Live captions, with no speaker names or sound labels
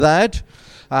that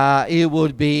it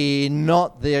would be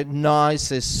not the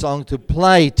nicest song to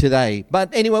play today. But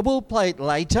anyway, we'll play it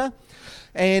later.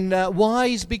 And why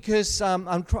is because I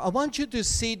want you to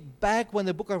sit back when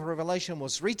the book of Revelation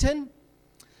was written.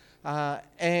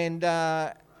 And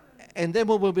then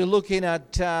we will be looking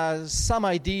at some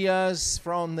ideas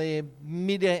from the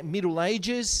Middle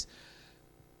Ages.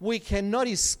 We cannot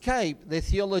escape the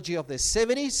theology of the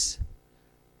 70s.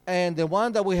 And the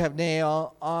one that we have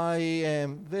now, I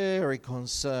am very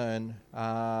concerned.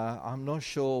 I'm not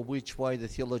sure which way the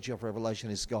theology of Revelation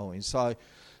is going. So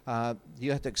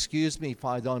you have to excuse me if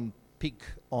I don't pick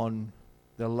on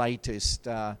the latest.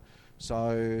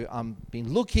 So I've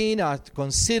been looking, I've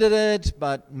considered it,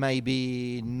 but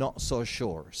maybe not so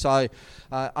sure. So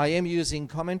I am using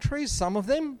commentaries, some of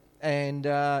them, and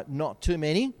not too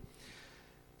many.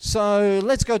 So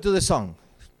let's go to the song.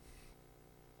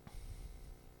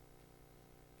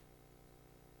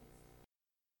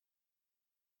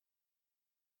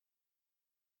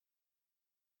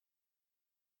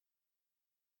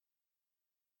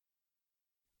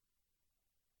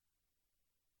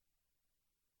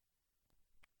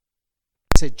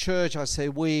 Church, I say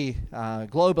we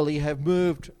globally have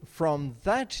moved from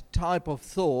that type of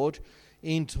thought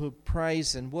into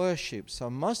praise and worship. So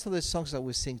most of the songs that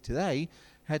we sing today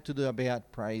had to do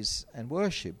about praise and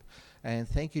worship. And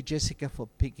thank you, Jessica, for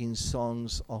picking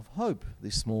songs of hope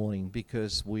this morning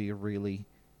because we really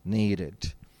need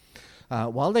it.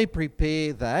 While they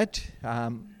prepare that,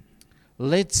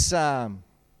 let's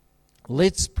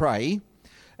pray.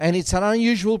 And it's an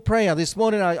unusual prayer. This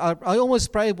morning I always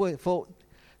pray for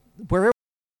wherever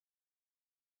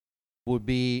would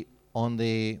be on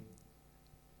the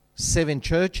 7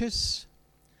 churches.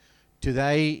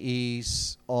 Today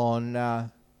is on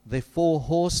the 4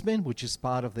 horsemen, which is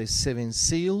part of the 7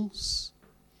 seals.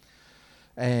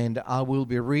 And I will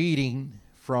be reading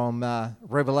from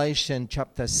Revelation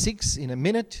chapter 6 in a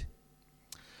minute.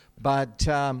 But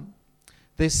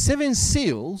the 7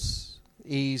 seals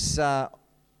is a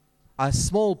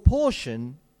small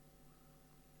portion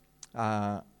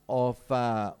of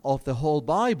the whole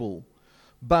Bible,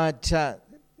 but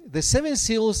the 7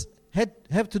 seals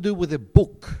have to do with a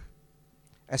book,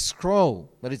 a scroll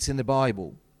that it's in the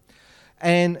Bible,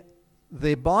 and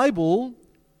the Bible,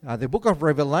 the book of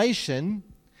Revelation,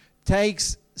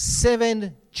 takes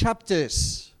 7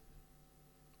 chapters,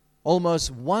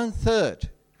 almost 1/3.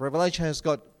 Revelation has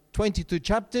got 22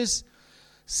 chapters.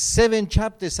 7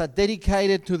 chapters are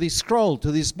dedicated to this scroll,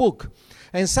 to this book.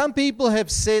 And some people have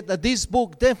said that this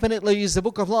book definitely is the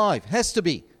book of life. Has to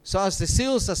be. So as the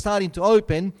seals are starting to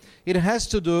open, it has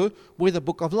to do with the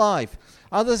book of life.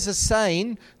 Others are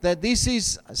saying that this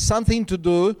is something to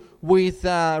do with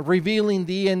revealing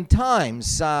the end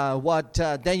times, what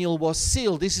Daniel was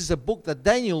sealed. This is a book that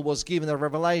Daniel was given a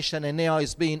revelation and now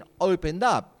is being opened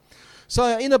up.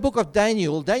 So in the book of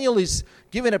Daniel, Daniel is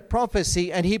given a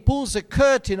prophecy and he pulls a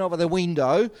curtain over the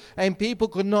window and people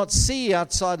could not see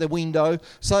outside the window.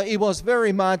 So it was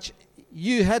very much,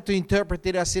 you had to interpret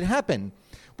it as it happened.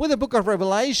 With the book of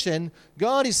Revelation,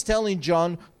 God is telling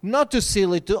John not to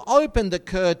seal it, to open the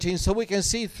curtain so we can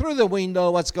see through the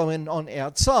window what's going on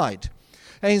outside.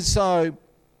 And so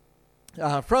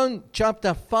from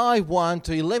chapter 5:1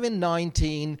 to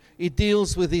 11:19, it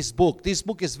deals with this book. This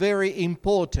book is very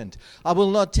important. I will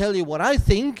not tell you what I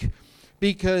think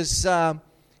because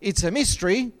it's a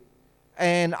mystery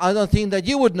and I don't think that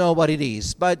you would know what it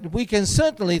is. But we can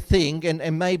certainly think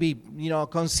and maybe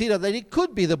consider that it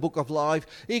could be the book of life.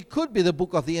 It could be the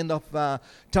book of the end of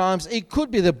times. It could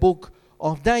be the book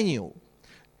of Daniel.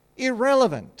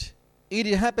 Irrelevant. It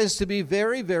happens to be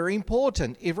very, very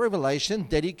important if Revelation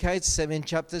dedicates 7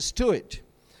 chapters to it.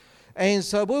 And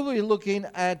so we'll be looking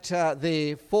at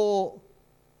the 4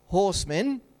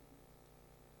 horsemen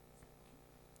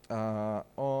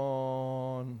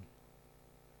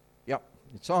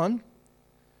it's on.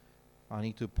 I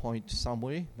need to point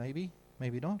somewhere, maybe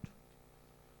not.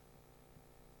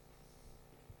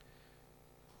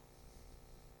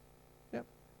 Yep.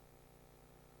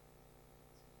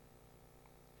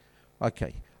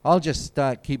 Okay, I'll just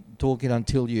keep talking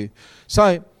until you.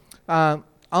 So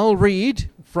I'll read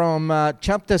from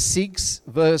chapter 6,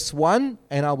 verse 1,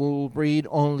 and I will read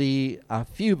only a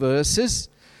few verses.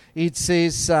 It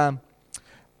says,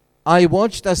 I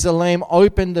watched as the Lamb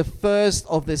opened the first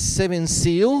of the 7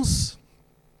 seals.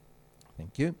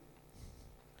 Thank you.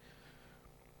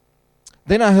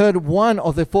 Then I heard one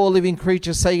of the 4 living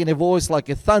creatures say in a voice like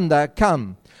a thunder,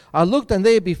 "Come." I looked, and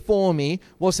there before me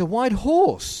was a white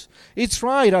horse. Its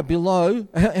rider below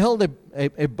held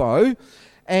a bow,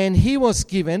 and he was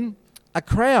given a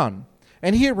crown.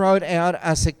 and he rode out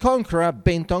as a conqueror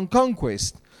bent on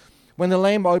conquest. When the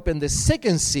Lamb opened the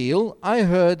second seal, I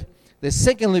heard the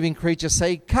second living creature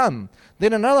say, "Come."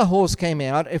 Then another horse came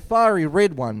out, a fiery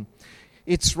red one.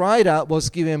 Its rider was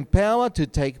given power to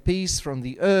take peace from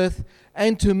the earth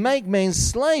and to make men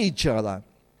slay each other.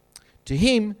 To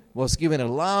him was given a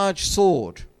large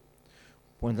sword.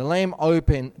 When the Lamb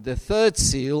opened the third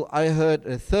seal, I heard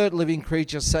a third living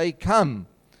creature say, "Come."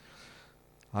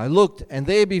 I looked, and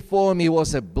there before me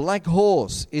was a black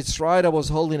horse. Its rider was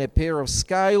holding a pair of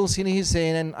scales in his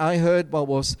hand, and I heard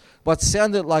what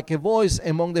sounded like a voice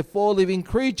among the four living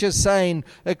creatures saying,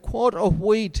 "A quart of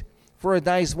wheat for a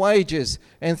day's wages,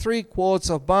 and 3 quarts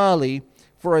of barley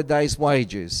for a day's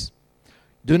wages.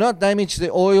 Do not damage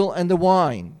the oil and the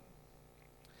wine."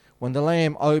 When the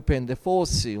Lamb opened the fourth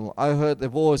seal, I heard the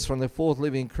voice from the fourth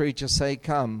living creature say,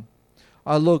 "Come."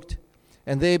 I looked,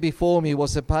 and there before me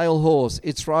was a pale horse.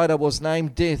 Its rider was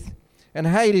named Death, and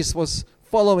Hades was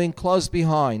following close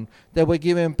behind. They were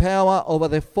given power over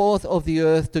the fourth of the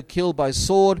earth to kill by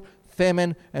sword,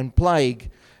 famine, and plague,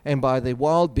 and by the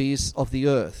wild beasts of the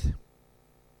earth.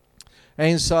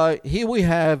 And so here we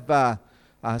have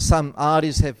some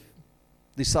artists have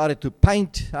decided to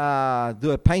paint,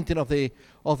 do a painting of the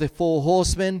four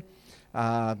horsemen.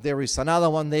 There is another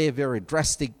one there, very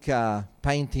drastic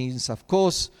paintings, of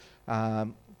course.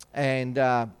 So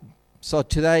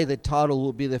today the title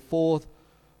will be The Fourth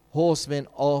Horseman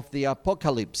of the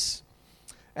Apocalypse.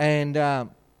 And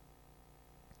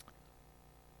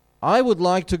I would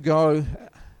like to go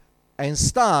and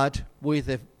start with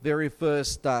the very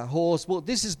first horse. Well,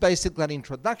 this is basically an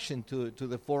introduction to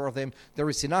the four of them. There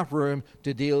is enough room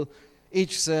to deal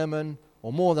each sermon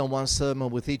or more than one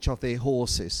sermon with each of their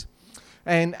horses.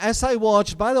 And as I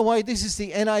watched, by the way, this is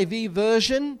the NIV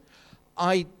version.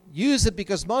 I use it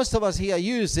because most of us here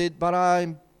use it, but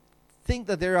I think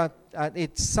that there are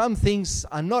some things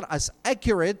are not as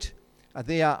accurate.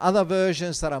 There are other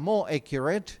versions that are more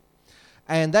accurate,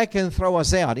 and that can throw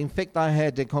us out. In fact, I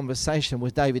had a conversation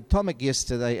with David Tomic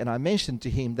yesterday, and I mentioned to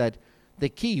him that the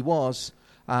key was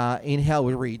in how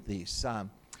we read this.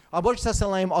 I watched as the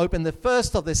Lamb open the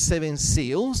first of the 7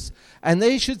 seals, and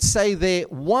they should say there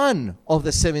one of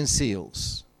the 7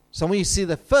 seals. So when you see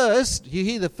the first, you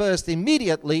hear the first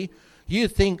immediately, you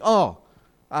think,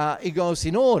 it goes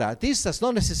in order. This does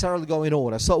not necessarily go in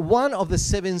order. So one of the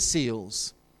 7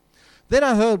 seals. Then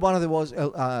I heard one of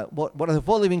the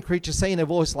four living creatures say in a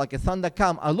voice like a thunder,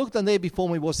 "Come." I looked, and there before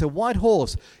me was a white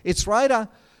horse. Its rider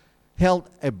held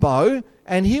a bow,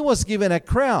 and he was given a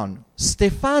crown,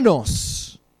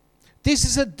 Stephanos. This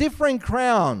is a different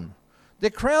crown.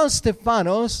 The crown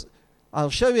Stephanos, I'll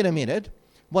show you in a minute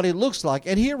what it looks like.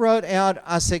 And he rode out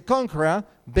as a conqueror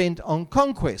bent on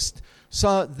conquest.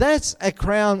 So that's a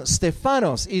crown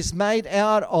Stephanos. It's made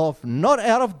out of, not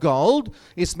out of gold,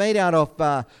 it's made out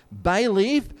of bay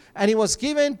leaf, and it was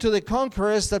given to the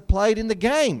conquerors that played in the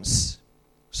games.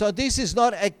 So this is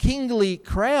not a kingly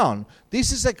crown.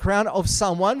 This is a crown of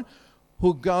someone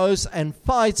who goes and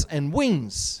fights and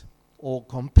wins, or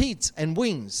competes and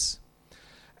wins.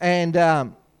 And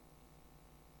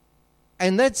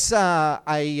that's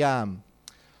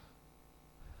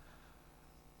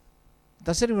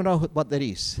does anyone know what that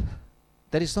is?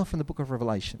 That is not from the book of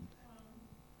Revelation.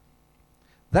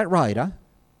 That rider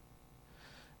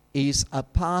is a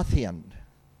Parthian.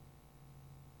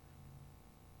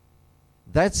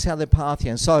 That's how the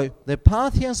Parthians. So the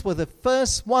Parthians were the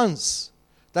first ones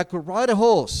that could ride a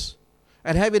horse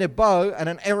and having a bow and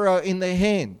an arrow in their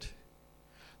hand.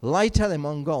 Later, the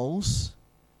Mongols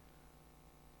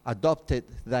adopted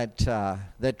that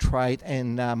trait,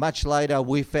 and much later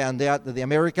we found out that the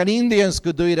American Indians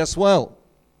could do it as well.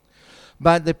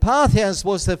 But the Parthians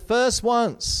was the first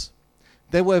ones.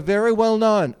 They were very well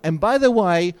known. And by the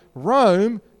way,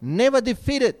 Rome never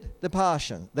defeated the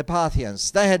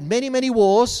Parthians. They had many, many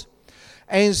wars,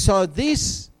 and so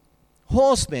these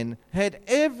horsemen had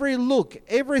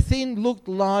everything looked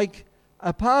like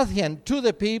a Parthian to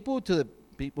the people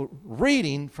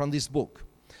reading from this book.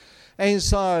 And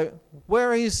so,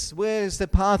 where is the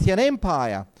Parthian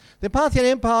Empire? The Parthian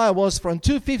Empire was from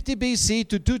 250 BC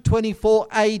to 224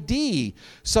 AD.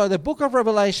 So the book of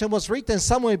Revelation was written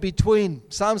somewhere between,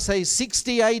 some say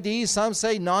 60 AD, some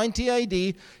say 90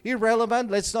 AD. Irrelevant,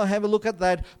 let's not have a look at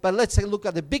that, but let's take a look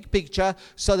at the big picture.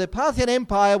 So the Parthian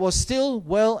Empire was still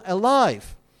well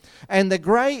alive. And the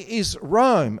grey is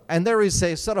Rome, and there is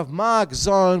a sort of marked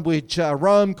zone which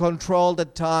Rome controlled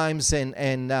at times,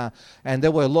 and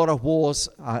there were a lot of wars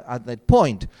at that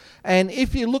point. And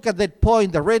if you look at that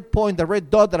point, the red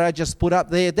dot that I just put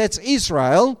up there, that's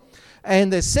Israel.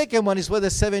 And the second one is where the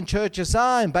 7 churches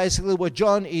are, and basically where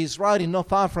John is writing, not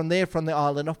far from there, from the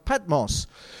island of Patmos.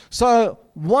 So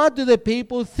what do the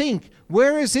people think?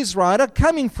 Where is this writer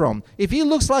coming from? If he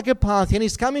looks like a Parthian,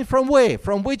 he's coming from where?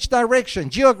 From which direction,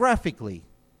 geographically?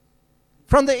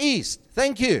 From the east.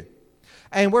 Thank you.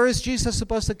 And where is Jesus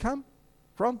supposed to come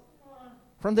from?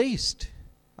 From the east.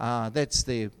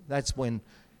 That's when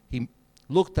he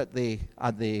looked at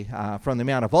from the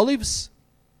Mount of Olives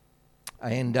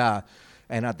and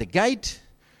at the gate.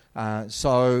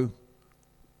 So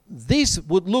this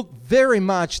would look very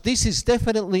much. This is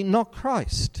definitely not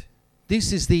Christ.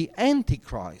 This is the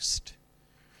Antichrist.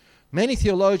 Many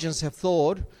theologians have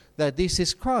thought that this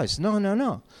is Christ.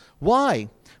 No. Why?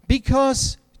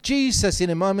 Because Jesus, in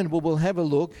a moment we will have a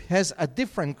look, has a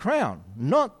different crown,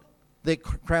 not the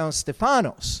crown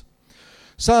Stephanos.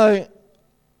 So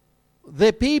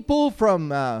the people from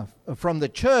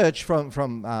the church,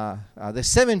 from the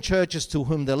 7 churches to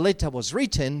whom the letter was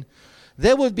written,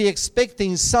 they would be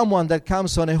expecting someone that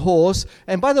comes on a horse.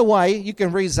 And by the way, you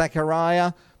can read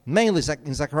Zechariah. Mainly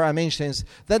in Zechariah mentions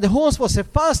that the horse was the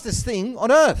fastest thing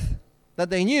on earth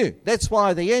that they knew. That's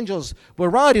why the angels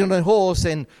were riding on a horse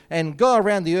and go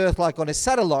around the earth like on a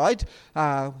satellite.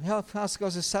 How fast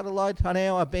goes a satellite? An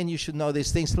hour? Ben, you should know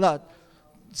these things.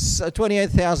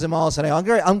 28,000 miles an hour.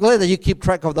 I'm glad that you keep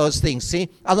track of those things. See,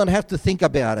 I don't have to think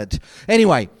about it.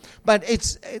 Anyway, but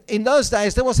it's in those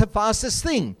days there was the fastest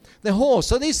thing, the horse.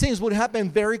 So these things would happen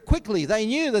very quickly. They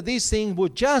knew that these things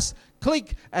would just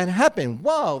click and happen.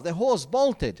 Wow, the horse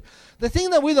bolted. The thing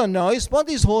that we don't know is what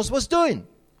this horse was doing.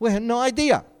 We had no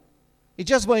idea. It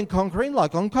just went conquering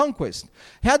like on conquest.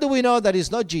 How do we know that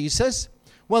it's not Jesus?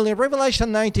 Well, in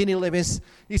Revelation 19:11,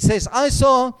 it says, I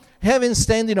saw heaven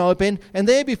standing open, and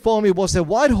there before me was a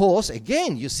white horse.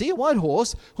 Again, you see a white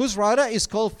horse, whose rider is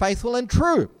called Faithful and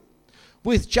True.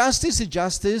 With justice he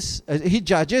judges,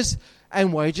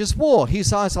 and wages war.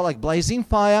 His eyes are like blazing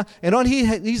fire, and on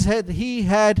his head he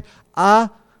had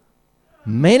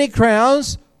many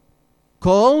crowns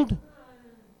called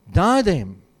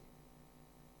diadem.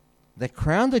 The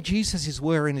crown that Jesus is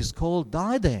wearing is called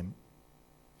diadem.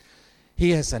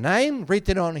 He has a name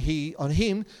written on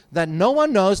him that no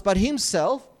one knows but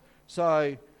himself.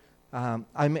 So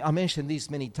I mentioned this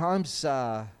many times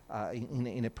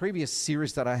in a previous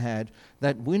series that I had,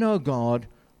 that we know God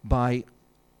by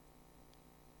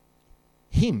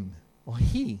him or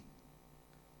he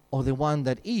or the one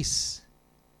that is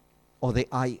or the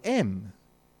I am.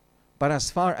 But as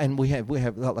far, and we have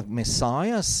like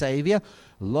Messiah, Savior,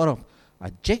 a lot of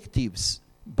adjectives.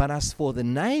 But as for the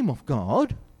name of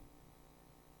God,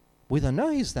 we don't know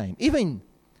his name. Even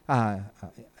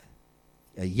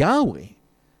Yahweh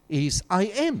is I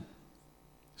am.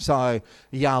 So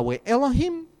Yahweh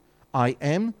Elohim, I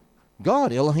am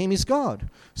God. Elohim is God.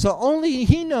 So only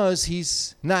he knows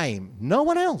his name, no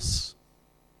one else.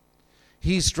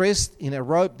 He's dressed in a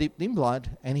robe dipped in blood,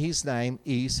 and his name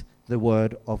is the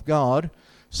Word of God.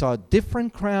 So a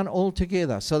different crown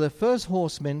altogether. So the first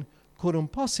horseman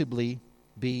couldn't possibly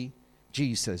be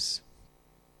Jesus.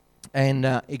 And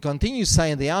it continues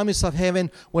saying, the armies of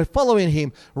heaven were following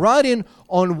him, riding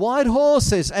on white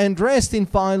horses and dressed in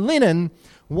fine linen,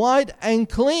 white and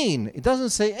clean. It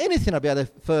doesn't say anything about the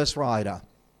first rider.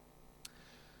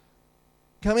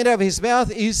 Coming out of his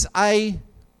mouth is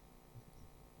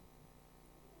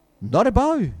not a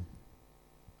bow,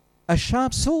 a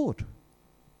sharp sword.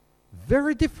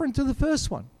 Very different to the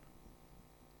first one.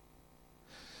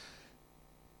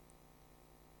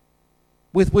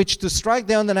 With which to strike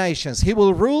down the nations. He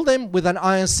will rule them with an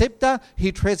iron scepter.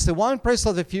 He treads the winepress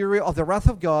of the fury of the wrath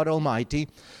of God Almighty.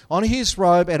 On his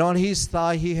robe and on his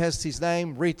thigh he has his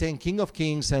name written, King of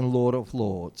Kings and Lord of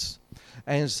Lords.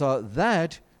 And so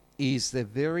that is the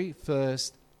very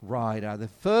first rider. The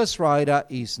first rider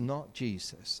is not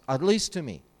Jesus, at least to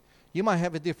me. You might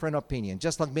have a different opinion,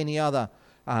 just like many other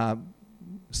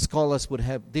scholars would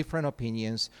have different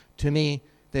opinions. To me,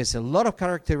 there's a lot of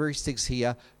characteristics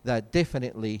here that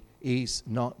definitely is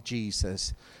not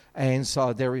Jesus. And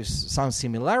so there is some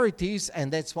similarities,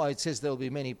 and that's why it says there will be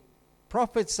many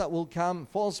prophets that will come,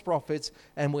 false prophets,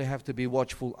 and we have to be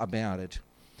watchful about it.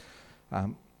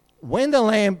 When the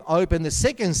Lamb opened the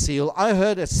second seal, I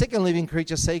heard a second living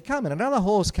creature say, come. And another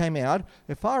horse came out,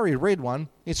 a fiery red one.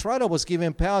 Its rider was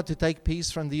given power to take peace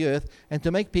from the earth and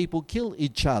to make people kill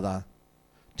each other.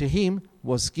 To him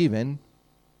was given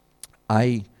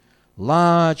a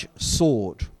large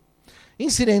sword.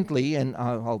 Incidentally, and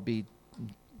I'll be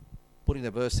putting the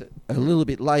verse a little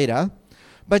bit later,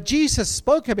 but Jesus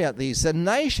spoke about this. A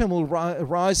nation will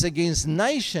rise against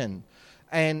nation,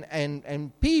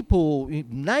 and people,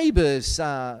 neighbors,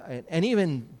 and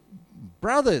even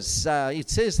brothers. It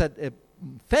says that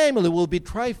family will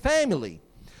betray family.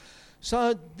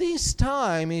 So this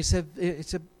time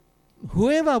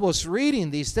whoever was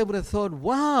reading this, they would have thought,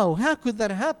 wow, how could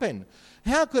that happen?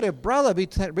 How could a brother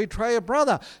betray a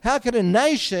brother? How can a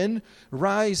nation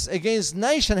rise against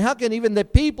nation? How can even the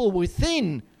people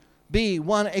within be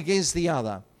one against the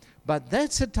other? But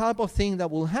that's the type of thing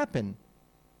that will happen.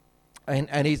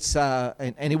 And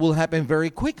it will happen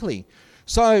very quickly.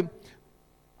 So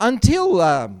until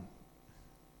a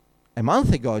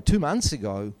month ago, 2 months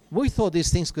ago, we thought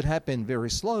these things could happen very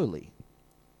slowly.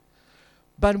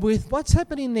 But with what's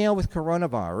happening now with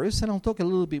coronavirus, and I'll talk a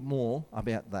little bit more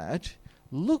about that,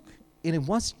 look in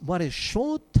what a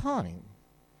short time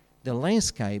the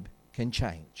landscape can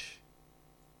change.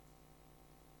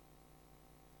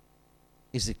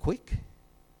 Is it quick?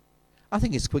 I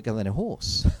think it's quicker than a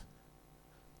horse.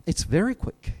 It's very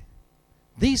quick.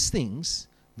 These things,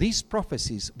 these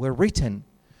prophecies were written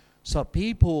so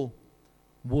people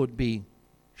would be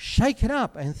shaken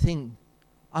up and think,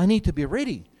 I need to be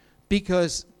ready.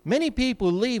 Because many people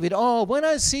leave it, when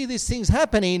I see these things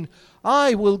happening,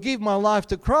 I will give my life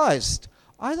to Christ.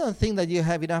 I don't think that you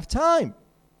have enough time.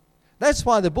 That's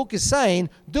why the book is saying,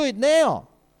 do it now.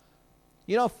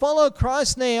 Follow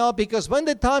Christ now, because when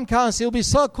the time comes, it'll be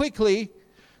so quickly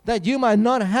that you might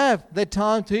not have the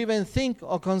time to even think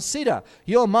or consider.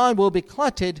 Your mind will be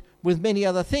cluttered with many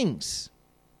other things.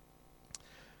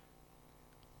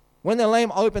 When the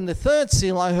Lamb opened the third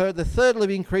seal, I heard the third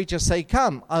living creature say,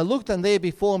 "Come." I looked, and there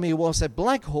before me was a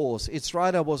black horse. Its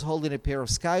rider was holding a pair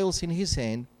of scales in his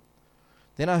hand.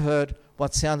 Then I heard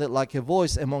what sounded like a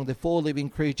voice among the 4 living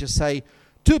creatures say,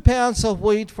 2 pounds of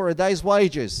wheat for a day's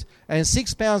wages, and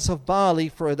 6 pounds of barley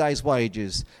for a day's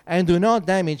wages, and do not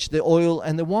damage the oil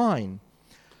and the wine.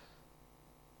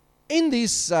 In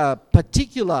this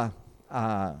particular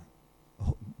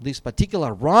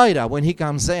rider, when he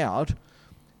comes out,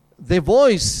 the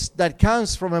voice that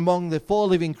comes from among the 4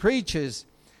 living creatures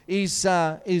is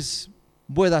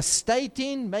whether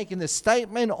making the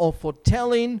statement, or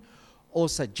foretelling, or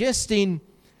suggesting.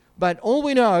 But all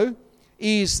we know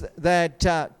is that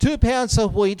 2 pounds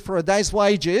of wheat for a day's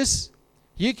wages,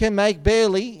 you can make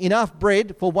barely enough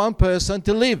bread for one person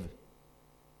to live.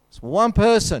 It's one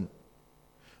person.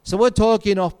 So we're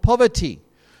talking of poverty.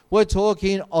 We're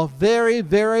talking of very,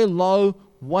 very low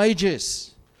wages.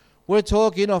 We're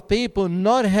talking of people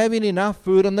not having enough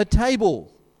food on the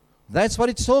table. That's what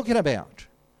it's talking about.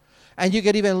 And you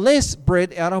get even less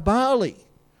bread out of barley.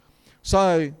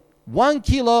 So 1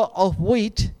 kilo of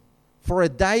wheat for a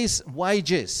day's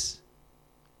wages.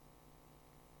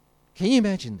 Can you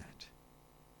imagine that?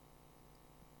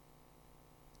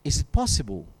 Is it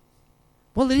possible?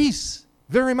 Well, it is.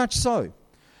 Very much so.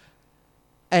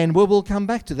 And we will come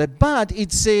back to that. But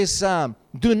it says,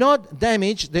 do not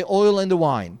damage the oil and the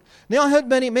wine. Now, I heard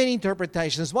many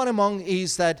interpretations. One among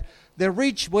is that the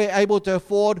rich were able to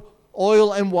afford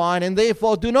oil and wine, and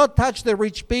therefore do not touch the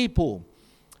rich people.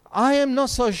 I am not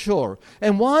so sure.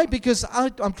 And why? Because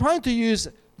I'm trying to use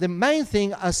the main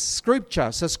thing as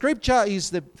Scripture. So Scripture is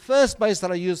the first base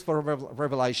that I use for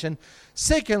revelation.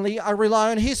 Secondly, I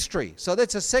rely on history. So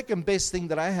that's the second best thing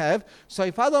that I have. So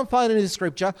if I don't find it in the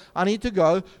Scripture, I need to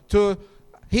go to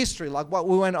history, like what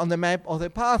we went on the map of the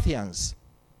Parthians.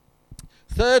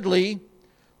 Thirdly,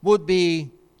 would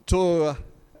be to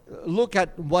look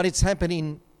at what is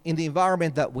happening in the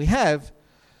environment that we have,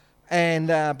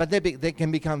 but they can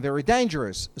become very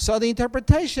dangerous. So the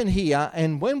interpretation here,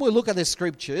 and when we look at the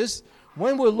Scriptures,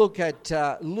 when we look at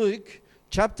Luke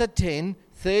chapter 10,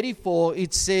 34,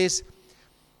 it says,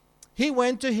 he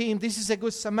went to him, this is a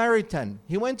good Samaritan,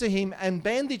 he went to him and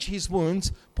bandaged his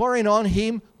wounds, pouring on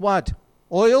him what?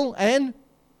 Oil and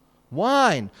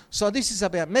wine. So this is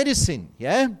about medicine,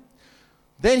 yeah?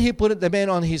 Then he put the man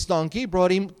on his donkey,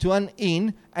 brought him to an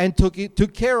inn, and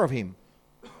took care of him.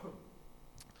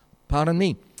 Pardon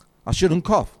me, I shouldn't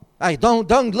cough. Hey,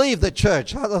 don't leave the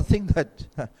church. I don't think that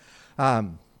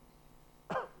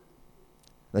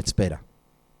that's better.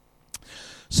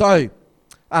 So,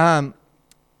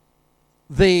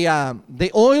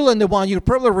 the oil and the wine, you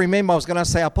probably remember I was going to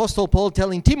say Apostle Paul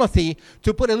telling Timothy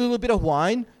to put a little bit of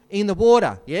wine in the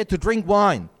water, to drink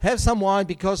wine. Have some wine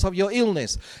because of your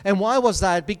illness. And why was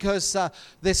that? Because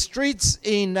the streets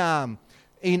in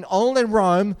olden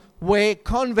Rome were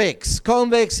convex.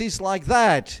 Convex is like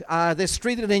that. The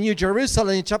street in the New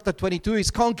Jerusalem in chapter 22 is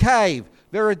concave.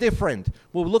 Very different.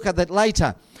 We'll look at that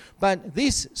later. But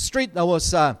this street that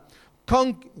was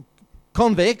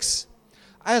convex,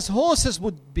 as horses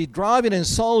would be driving and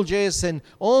soldiers and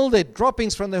all the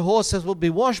droppings from the horses would be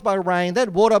washed by rain,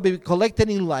 that water would be collected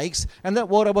in lakes, and that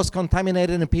water was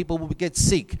contaminated and people would get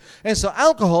sick. And so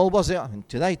alcohol was,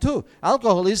 today too,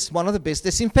 alcohol is one of the best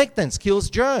disinfectants, kills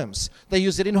germs. They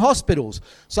use it in hospitals.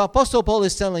 So Apostle Paul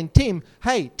is telling Tim,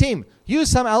 hey, Tim, use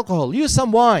some alcohol, use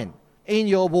some wine in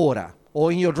your water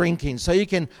or in your drinking so you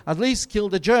can at least kill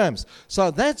the germs.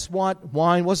 So that's what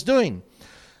wine was doing.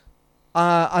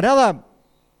 Another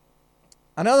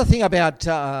thing about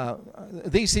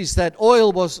this is that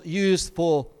oil was used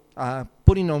for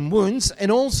putting on wounds and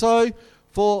also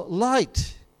for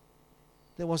light.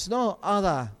 There was no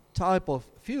other type of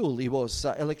fuel. It was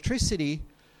electricity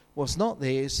was not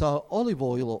there, so olive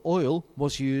oil or oil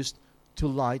was used to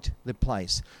light the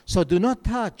place. So do not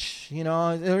touch.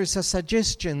 There is a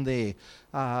suggestion there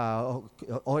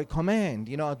or a command.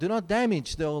 Do not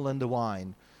damage the oil and the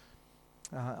wine.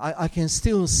 I can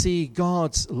still see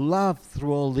God's love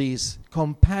through all this,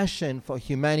 compassion for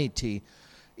humanity,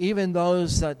 even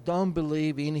those that don't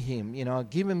believe in Him.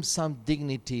 Give Him some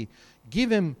dignity,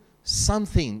 give Him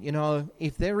something.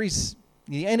 If there is,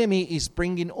 the enemy is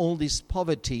bringing all this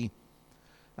poverty,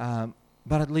 but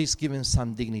at least give Him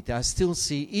some dignity. I still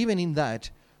see, even in that,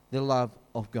 the love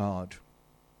of God.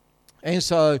 And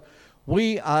so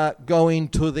we are going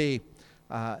to the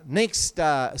next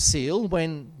seal.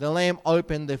 When the Lamb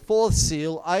opened the fourth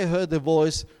seal, I heard the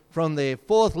voice from the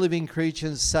fourth living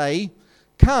creature say,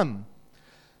 "Come."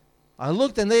 I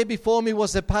looked, and there before me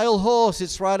was a pale horse.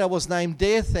 Its rider was named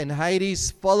Death, and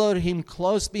Hades followed him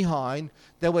close behind.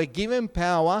 They were given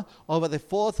power over the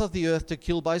fourth of the earth to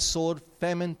kill by sword,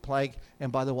 famine, plague,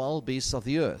 and by the wild beasts of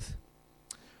the earth.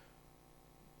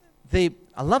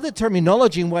 I love the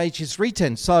terminology in which it's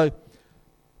written. So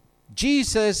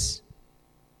Jesus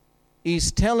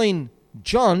is telling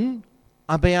John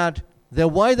about the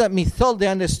way that they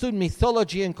understood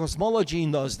mythology and cosmology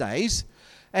in those days.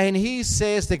 And he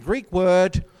says the Greek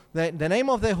word, the name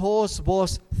of the horse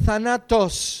was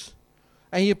Thanatos.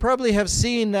 And you probably have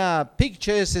seen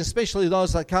pictures, especially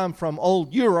those that come from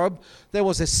old Europe. There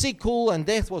was a sickle, and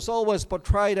death was always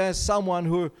portrayed as someone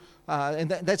who, and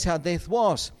that's how death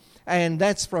was. And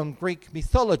that's from Greek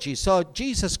mythology. So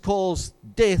Jesus calls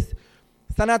death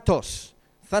Thanatos.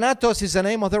 Thanatos is the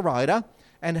name of the rider,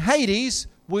 and Hades,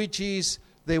 which is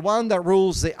the one that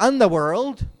rules the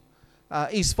underworld,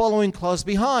 is following close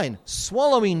behind,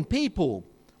 swallowing people.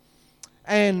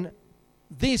 And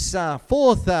this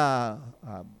fourth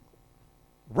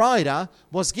rider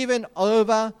was given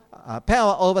power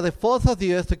over the fourth of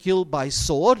the earth to kill by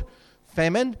sword,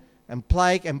 famine, and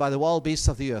plague, and by the wild beasts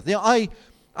of the earth. Now, I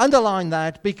underline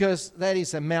that because that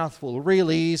is a mouthful,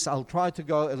 really is. I'll try to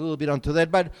go a little bit onto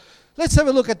that, but let's have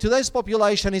a look at today's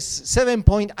population is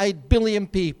 7.8 billion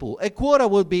people. A quarter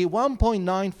would be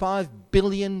 1.95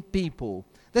 billion people.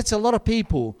 That's a lot of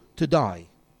people to die.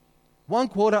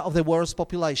 1/4 of the world's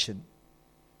population.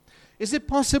 Is it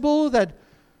possible that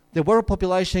the world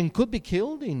population could be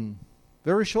killed in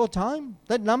very short time?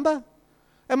 That number?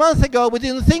 A month ago, we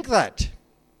didn't think that.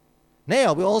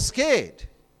 Now we're all scared.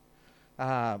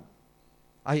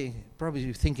 I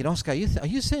probably thinking, Oscar, are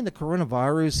you saying the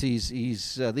coronavirus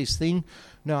is this thing?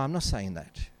 No, I'm not saying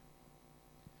that.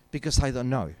 Because I don't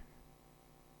know.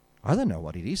 I don't know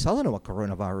what it is. I don't know what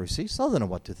coronavirus is. I don't know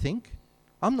what to think.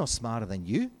 I'm not smarter than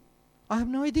you. I have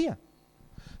no idea.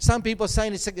 Some people are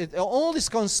saying it's all these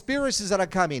conspiracies that are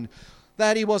coming,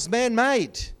 that it was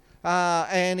man-made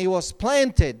and it was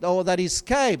planted, or that it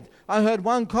escaped. I heard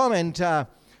one comment,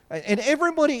 and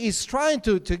everybody is trying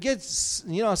to get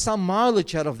some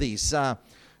mileage out of this.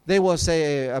 There was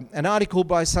an article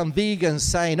by some vegans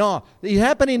saying, it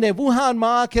happened in the Wuhan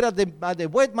market, at the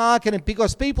wet market, and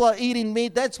because people are eating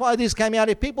meat, that's why this came out.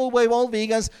 If people were all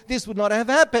vegans, this would not have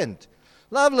happened.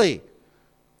 Lovely.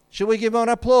 Should we give them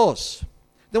applause?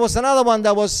 There was another one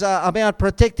that was about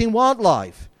protecting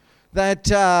wildlife. That,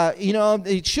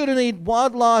 it shouldn't eat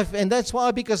wildlife, and that's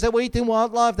why, because they were eating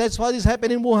wildlife, that's why this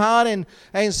happened in Wuhan,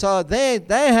 and so they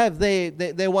have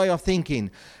their way of thinking.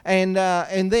 And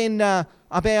then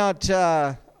about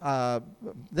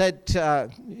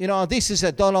this is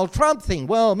a Donald Trump thing.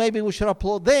 Well, maybe we should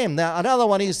applaud them. Now, another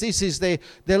one is this is the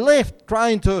left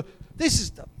trying to, this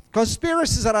is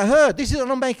conspiracies that I heard. I'm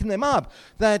not making them up.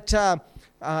 That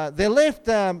the left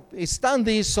is done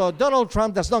this so Donald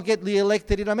Trump does not get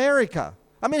re-elected in America.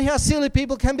 I mean, how silly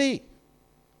people can be.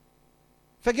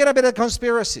 Forget about the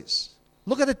conspiracies.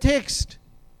 Look at the text.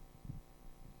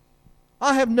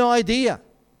 I have no idea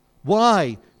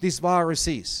why this virus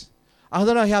is. I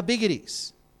don't know how big it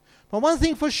is. But one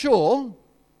thing for sure,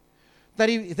 that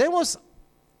if there was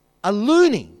a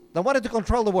loony that wanted to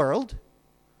control the world,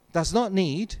 does not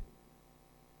need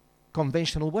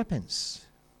conventional weapons.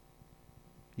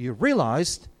 You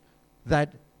realized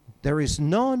that there is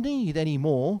no need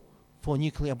anymore for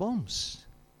nuclear bombs.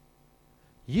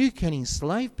 You can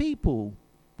enslave people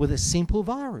with a simple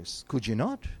virus, could you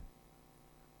not?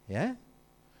 Yeah?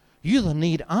 You don't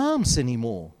need arms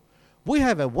anymore. We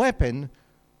have a weapon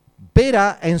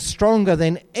better and stronger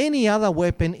than any other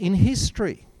weapon in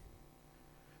history.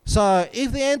 So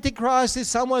if the Antichrist is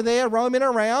somewhere there roaming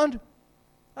around,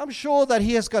 I'm sure that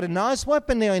he has got a nice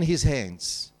weapon now in his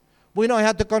hands. We know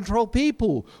how to control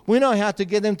people. We know how to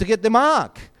get them to get the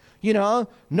mark. You know,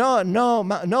 no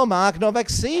mark, no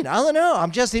vaccine. I don't know.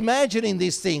 I'm just imagining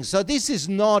these things. So this is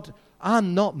not,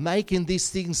 I'm not making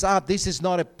these things up. This is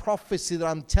not a prophecy that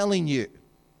I'm telling you.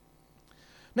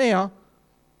 Now,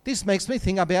 this makes me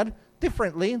think about it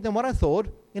differently than what I thought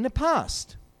in the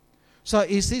past. So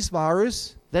is this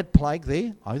virus, that plague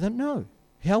there? I don't know.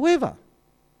 However,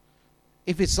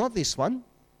 if it's not this one,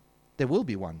 there will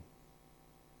be one.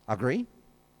 Agree?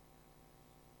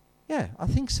 Yeah, I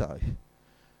think so.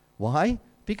 Why?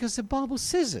 Because the Bible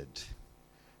says it.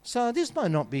 So this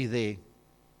might not be the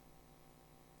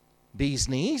bee's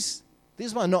knees.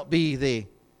 This might not be the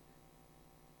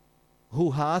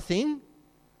hoo-ha thing.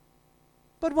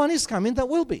 But one is coming that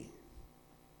will be.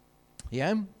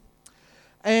 Yeah?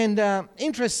 And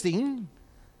interesting,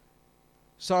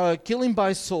 so killing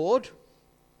by sword.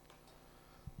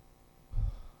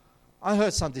 I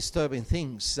heard some disturbing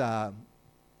things,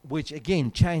 which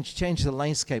again change the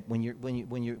landscape when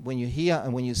you hear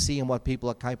and when you see and what people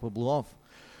are capable of.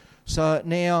 So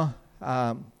now,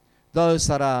 those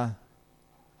that are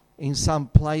in some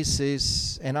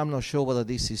places, and I'm not sure whether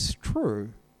this is true,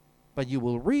 but you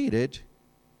will read it,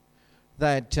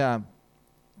 that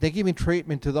they're giving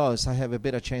treatment to those that have a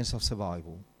better chance of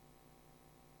survival.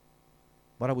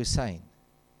 What are we saying?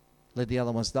 Let the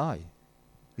other ones die.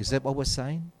 Is that what we're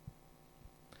saying?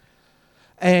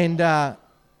 And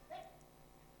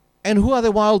who are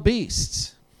the wild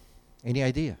beasts? Any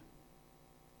idea?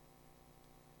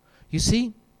 You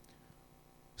see,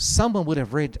 someone would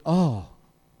have read, oh,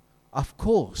 of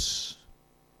course,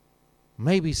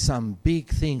 maybe some big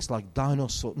things like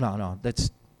dinosaurs. No, that's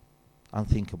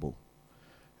unthinkable.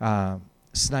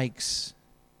 Snakes,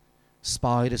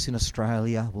 spiders in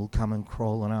Australia will come and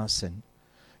crawl on us, and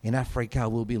in Africa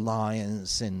will be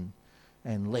lions and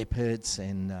leopards,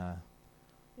 and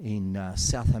in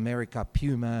South America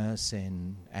pumas,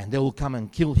 and they will come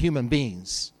and kill human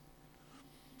beings.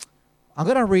 I'm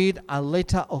going to read a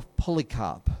letter of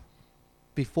Polycarp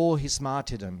before his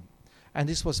martyrdom, and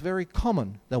this was very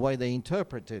common, the way they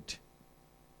interpreted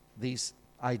this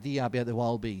idea about the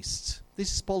wild beasts.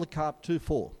 This is Polycarp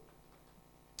 2:4.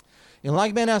 In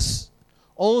like manner,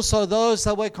 also those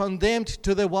that were condemned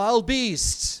to the wild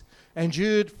beasts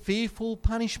endured fearful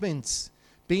punishments,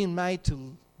 being made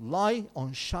to lie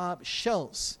on sharp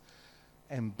shells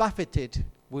and buffeted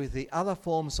with the other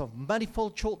forms of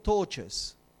manifold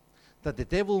tortures, that the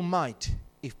devil might,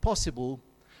 if possible,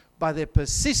 by the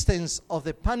persistence of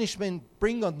the punishment,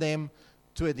 bring on them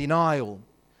to a denial.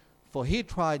 For he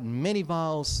tried many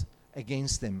vials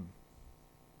against them.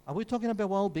 Are we talking about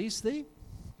wild beasts there?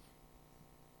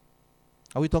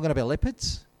 Are we talking about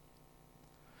leopards?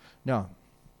 No.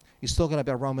 He's talking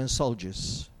about Roman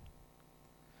soldiers.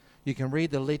 You can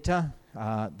read the letter.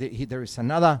 There is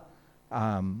another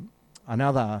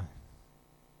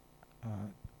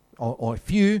or a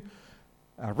few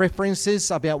references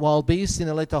about wild beasts in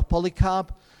the letter of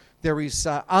Polycarp. There is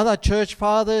other church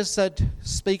fathers that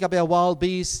speak about wild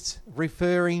beasts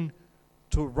referring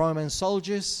to Roman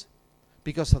soldiers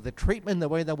because of the treatment, the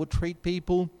way they would treat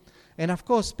people. And of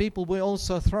course, people were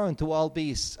also thrown to wild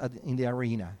beasts in the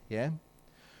arena. Yeah.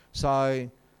 So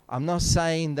I'm not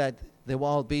saying that the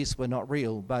wild beasts were not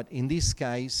real, but in this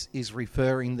case is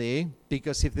referring there,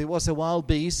 because if there was a wild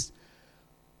beast,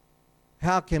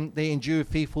 how can they endure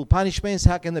fearful punishments?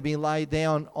 How can they be laid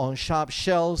down on sharp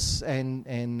shells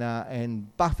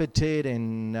and buffeted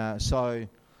and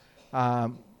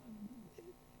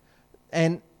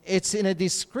and it's in a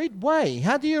discreet way.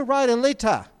 How do you write a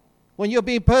letter when you're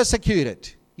being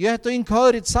persecuted? You have to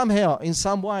encode it somehow, in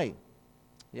some way.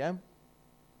 Yeah.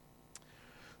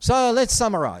 So let's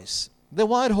summarize. The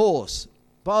white horse,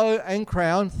 bow and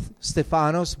crown,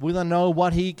 Stephanos. We don't know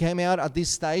what he came out at this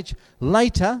stage.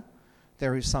 Later,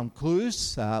 there is some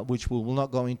clues, which we will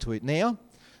not go into it now.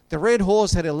 The red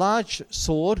horse had a large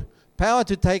sword, power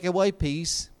to take away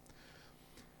peace,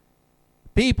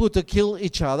 people to kill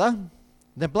each other.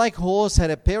 The black horse had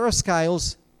a pair of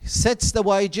scales, sets the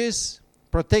wages,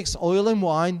 protects oil and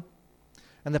wine.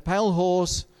 And the pale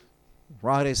horse,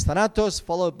 right as Thanatos,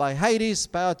 followed by Hades,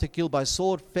 power to kill by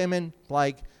sword, famine,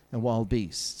 plague, and wild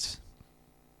beasts.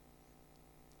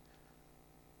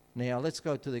 Now let's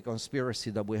go to the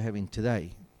conspiracy that we're having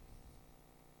today.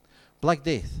 Black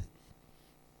Death.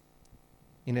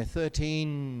 In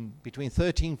between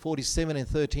 1347 and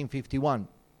 1351,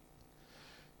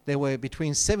 there were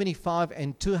between 75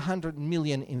 and 200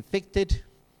 million infected.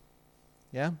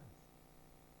 Yeah?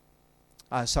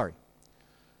 The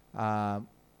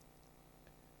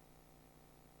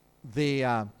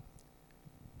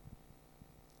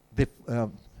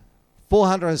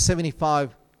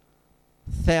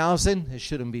 475,000, it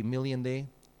shouldn't be million there.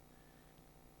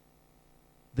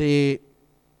 The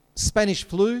Spanish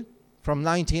flu from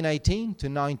 1918 to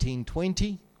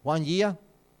 1920, 1 year,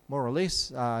 more or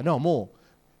less, no more.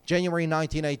 January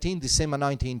 1918, December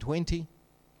 1920.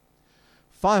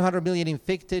 500 million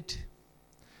infected,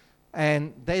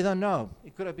 and they don't know.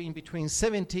 It could have been between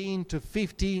 17 to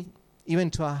 50, even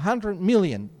to 100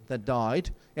 million that died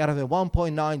out of a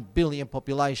 1.9 billion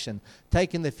population.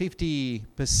 Taking the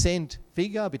 50%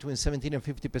 figure, between 17 and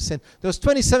 50%, there was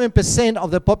 27%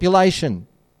 of the population.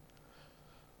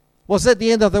 Was that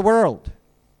the end of the world?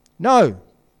 No.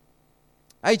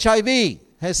 HIV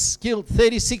has killed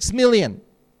 36 million.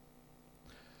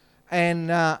 And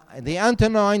the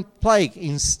Antonine plague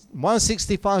in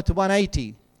 165 to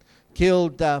 180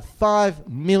 killed 5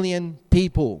 million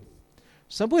people.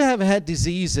 So we have had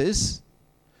diseases,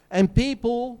 and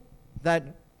people that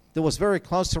was very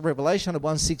close to Revelation of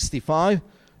 165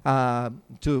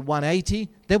 to 180,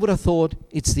 they would have thought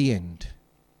it's the end.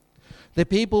 The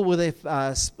people with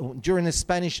during the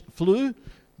Spanish flu,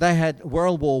 they had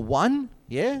World War I,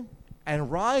 yeah?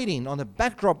 And riding on the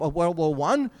backdrop of World War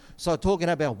I, so talking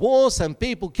about wars and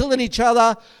people killing each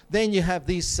other, then you have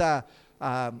this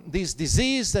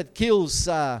disease that kills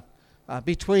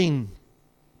between,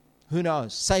 who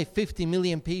knows, say 50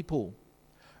 million people.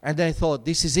 And they thought,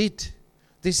 this is it.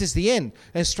 This is the end.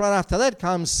 And straight after that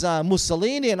comes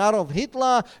Mussolini and Adolf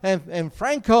Hitler and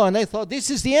Franco, and they thought,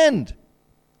 this is the end.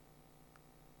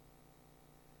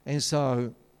 And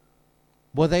so,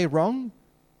 were they wrong?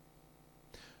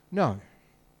 No,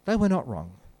 they were not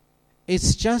wrong.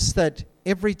 It's just that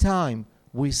every time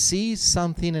we see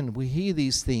something and we hear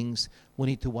these things, we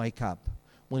need to wake up.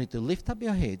 We need to lift up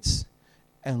your heads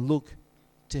and look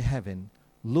to heaven.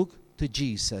 Look to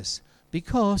Jesus,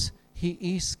 because he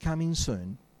is coming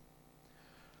soon.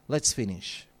 Let's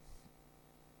finish.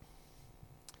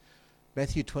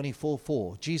 Matthew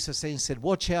 24:4. Jesus then said,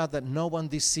 watch out that no one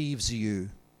deceives you.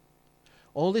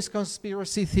 All these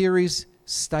conspiracy theories,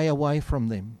 stay away from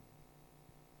them.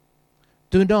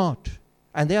 Do not,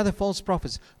 and the other false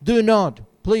prophets,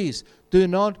 please, do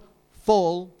not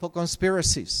fall for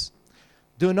conspiracies.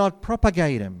 Do not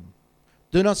propagate them.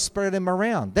 Do not spread them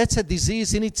around. That's a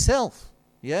disease in itself.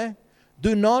 Yeah?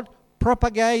 Do not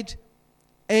propagate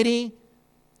any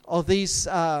of these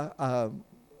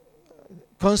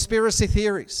conspiracy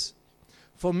theories.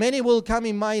 For many will come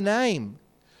in my name.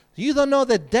 You don't know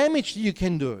the damage you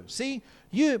can do. See,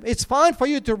 it's fine for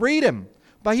you to read them,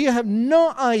 but you have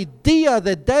no idea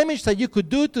the damage that you could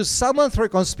do to someone through a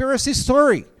conspiracy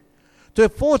story. To a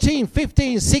 14,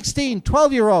 15, 16,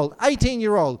 12-year-old,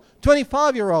 18-year-old,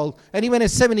 25-year-old, and even a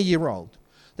 70-year-old.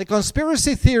 The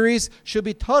conspiracy theories should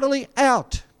be totally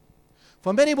out.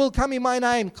 For many will come in my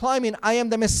name, claiming I am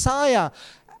the Messiah,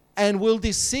 and will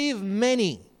deceive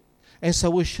many. And so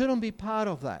we shouldn't be part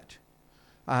of that.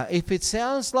 If it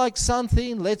sounds like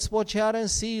something, let's watch out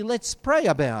and see. Let's pray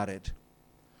about it.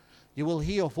 You will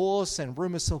hear of wars and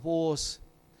rumors of wars,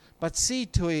 but see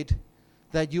to it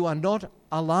that you are not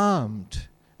alarmed.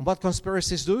 And what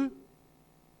conspiracies do?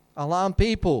 Alarm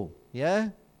people, yeah?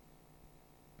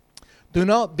 Do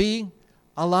not be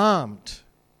alarmed.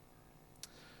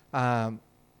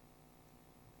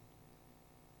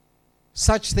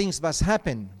 Such things must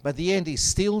happen, but the end is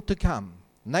still to come.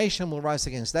 Nation will rise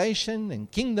against nation,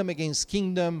 and kingdom against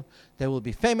kingdom. There will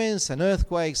be famines and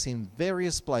earthquakes in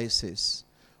various places.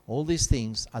 All these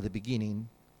things are the beginning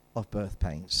of birth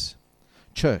pains.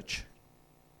 Church,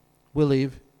 we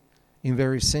live in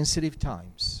very sensitive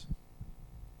times.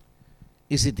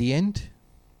 Is it the end?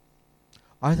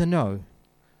 I don't know.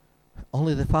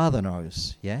 Only the Father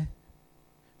knows, yeah?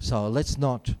 So let's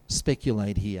not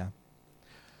speculate here.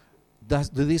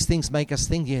 Do these things make us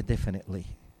think? Yeah, definitely.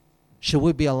 Should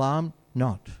we be alarmed?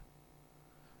 Not.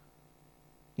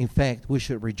 In fact, we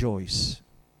should rejoice,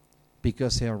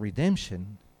 because our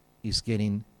redemption is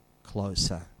getting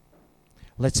closer.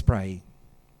 Let's pray.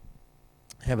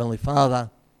 Heavenly Father,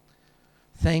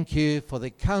 thank you for the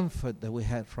comfort that we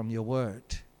had from your word.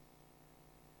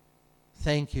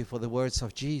 Thank you for the words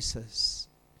of Jesus.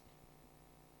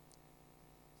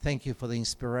 Thank you for the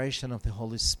inspiration of the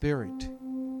Holy Spirit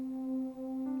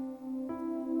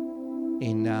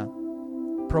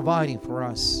in providing for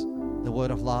us the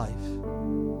word of life.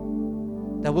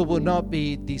 That we will not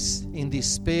be in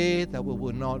despair, that we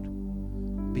will not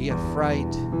be afraid,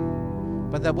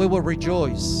 but that we will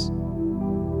rejoice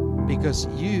because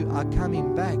you are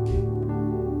coming back.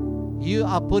 You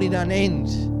are putting an end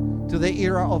to the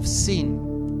era of sin.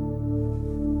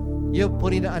 You're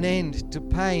putting an end to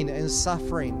pain and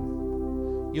suffering.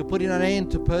 You're putting an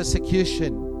end to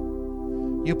persecution.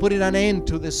 You're putting an end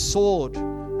to the sword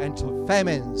and to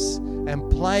famines and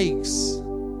plagues.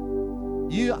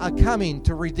 You are coming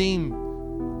to redeem.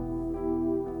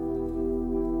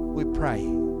 We pray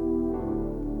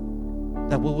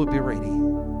that we will be ready.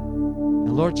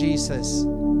 And Lord Jesus,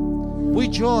 we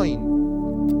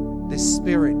join the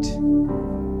Spirit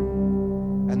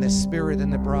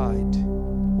and the bride.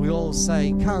 We all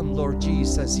say, come, Lord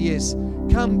Jesus. Yes,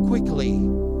 come quickly.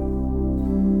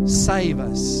 Save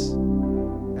us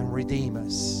and redeem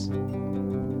us.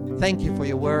 Thank you for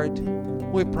your word.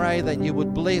 We pray that you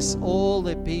would bless all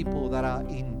the people that are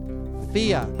in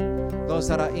fear, those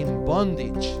that are in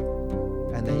bondage,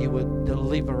 and that you would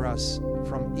deliver us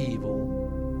from evil.